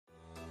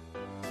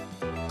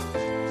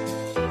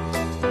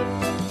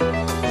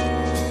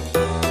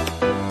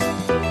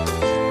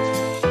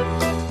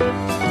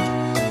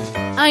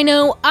I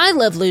know I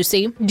love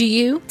Lucy. Do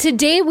you?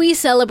 Today we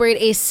celebrate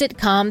a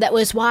sitcom that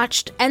was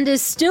watched and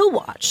is still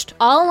watched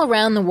all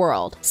around the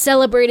world,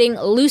 celebrating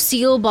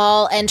Lucille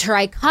Ball and her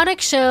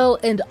iconic show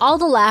and all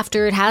the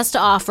laughter it has to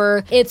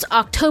offer. It's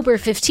October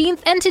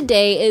 15th and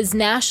today is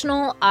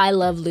National I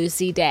Love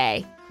Lucy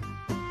Day.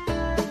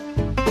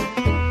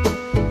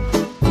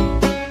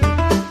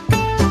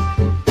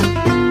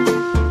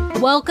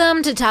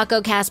 Welcome to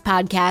TacoCast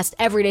Podcast,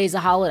 Every Day's a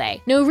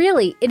Holiday. No,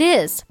 really, it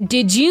is.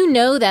 Did you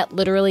know that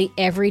literally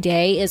every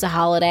day is a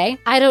holiday?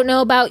 I don't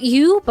know about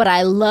you, but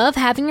I love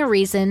having a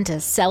reason to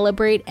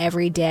celebrate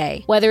every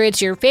day. Whether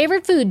it's your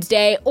favorite foods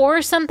day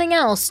or something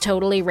else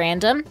totally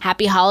random,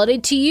 happy holiday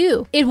to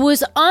you. It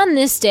was on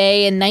this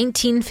day in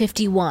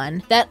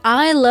 1951 that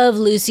I Love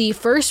Lucy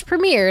first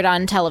premiered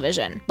on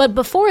television. But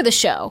before the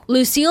show,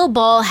 Lucille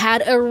Ball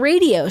had a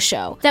radio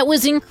show that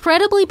was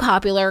incredibly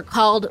popular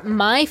called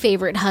My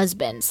Favorite Husband.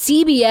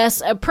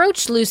 CBS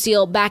approached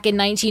Lucille back in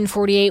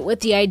 1948 with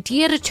the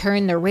idea to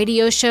turn the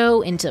radio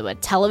show into a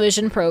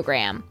television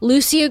program.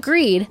 Lucy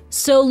agreed,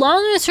 so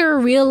long as her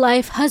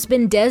real-life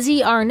husband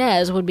Desi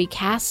Arnaz would be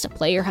cast to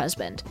play her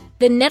husband.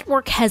 The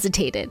network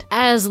hesitated.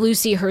 As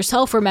Lucy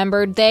herself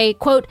remembered, they,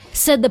 quote,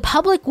 said the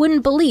public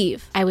wouldn't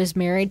believe I was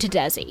married to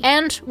Desi,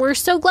 and we're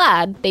so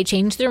glad they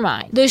changed their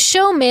mind. The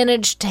show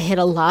managed to hit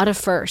a lot of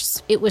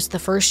firsts. It was the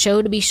first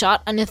show to be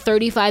shot on a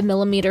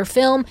 35mm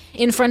film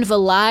in front of a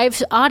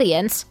live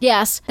audience.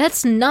 Yes,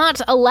 that's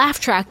not a laugh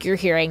track you're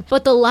hearing,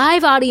 but the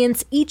live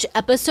audience each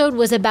episode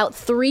was about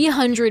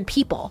 300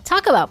 people.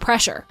 Talk about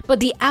pressure. But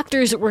the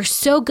actors were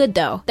so good,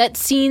 though, that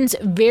scenes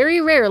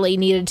very rarely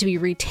needed to be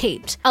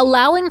retaped,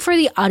 allowing for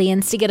the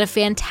audience to get a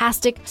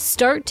fantastic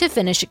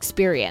start-to-finish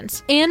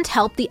experience and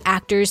help the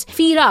actors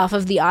feed off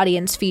of the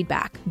audience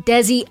feedback.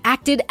 Desi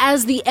acted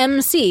as the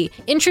MC,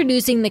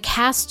 introducing the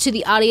cast to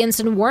the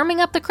audience and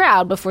warming up the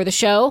crowd before the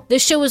show.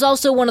 This show was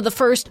also one of the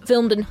first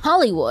filmed in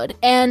Hollywood,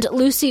 and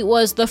Lucy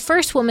was the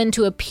first woman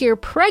to appear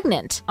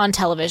pregnant on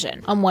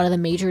television on one of the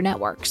major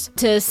networks.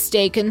 To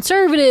stay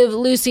conservative,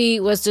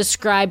 Lucy was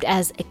described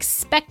as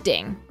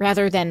expecting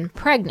rather than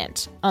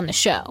pregnant on the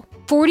show.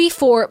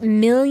 44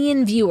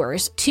 million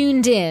viewers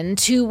tuned in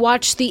to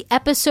watch the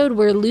episode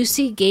where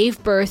Lucy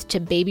gave birth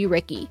to baby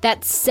Ricky.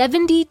 That's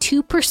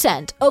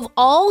 72% of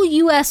all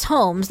U.S.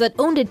 homes that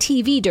owned a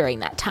TV during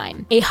that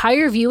time, a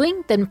higher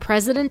viewing than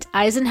President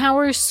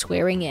Eisenhower's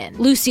swearing in.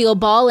 Lucille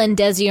Ball and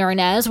Desi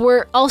Arnaz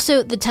were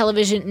also the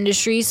television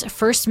industry's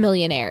first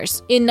millionaires.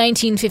 In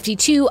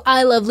 1952,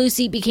 I Love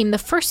Lucy became the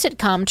first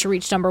sitcom to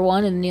reach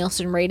 #1 in the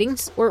Nielsen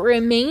ratings, where it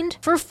remained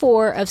for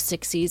 4 of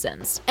 6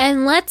 seasons.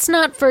 And let's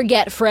not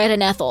forget Fred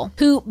and Ethel,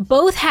 who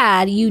both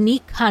had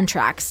unique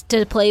contracts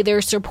to play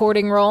their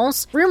supporting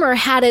roles. Rumor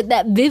had it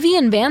that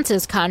Vivian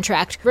Vance's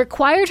contract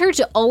required her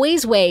to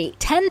always weigh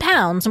 10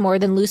 pounds more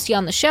than Lucy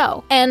on the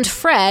show. And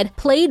Fred,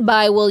 played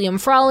by William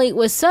Frawley,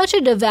 was such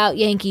a devout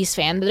Yankees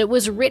fan that it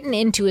was written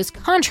into his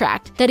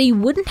contract that he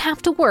wouldn't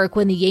have to work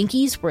when the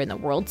Yankees were in the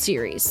World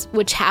Series,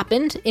 which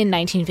happened in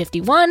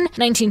 1951,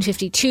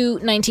 1952,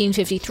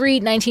 1953,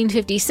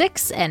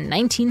 1956, and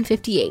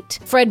 1958.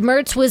 Fred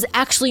Mertz was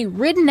actually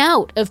written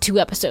out of 2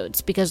 episodes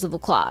because of the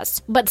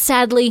clause. But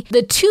sadly,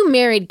 the 2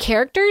 married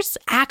characters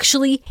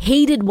actually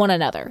hated one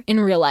another in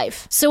real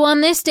life. So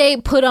on this day,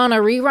 put on a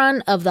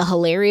rerun of the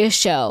hilarious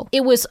show.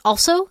 It was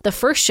also the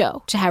first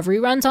show to have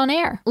reruns on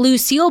air.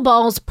 Lucille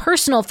Ball's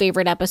personal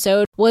favorite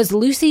episode was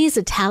Lucy's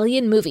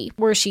Italian Movie,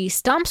 where she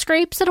stomps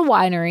grapes at a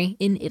winery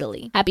in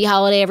Italy. Happy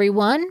holiday,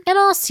 everyone, and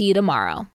I'll see you tomorrow.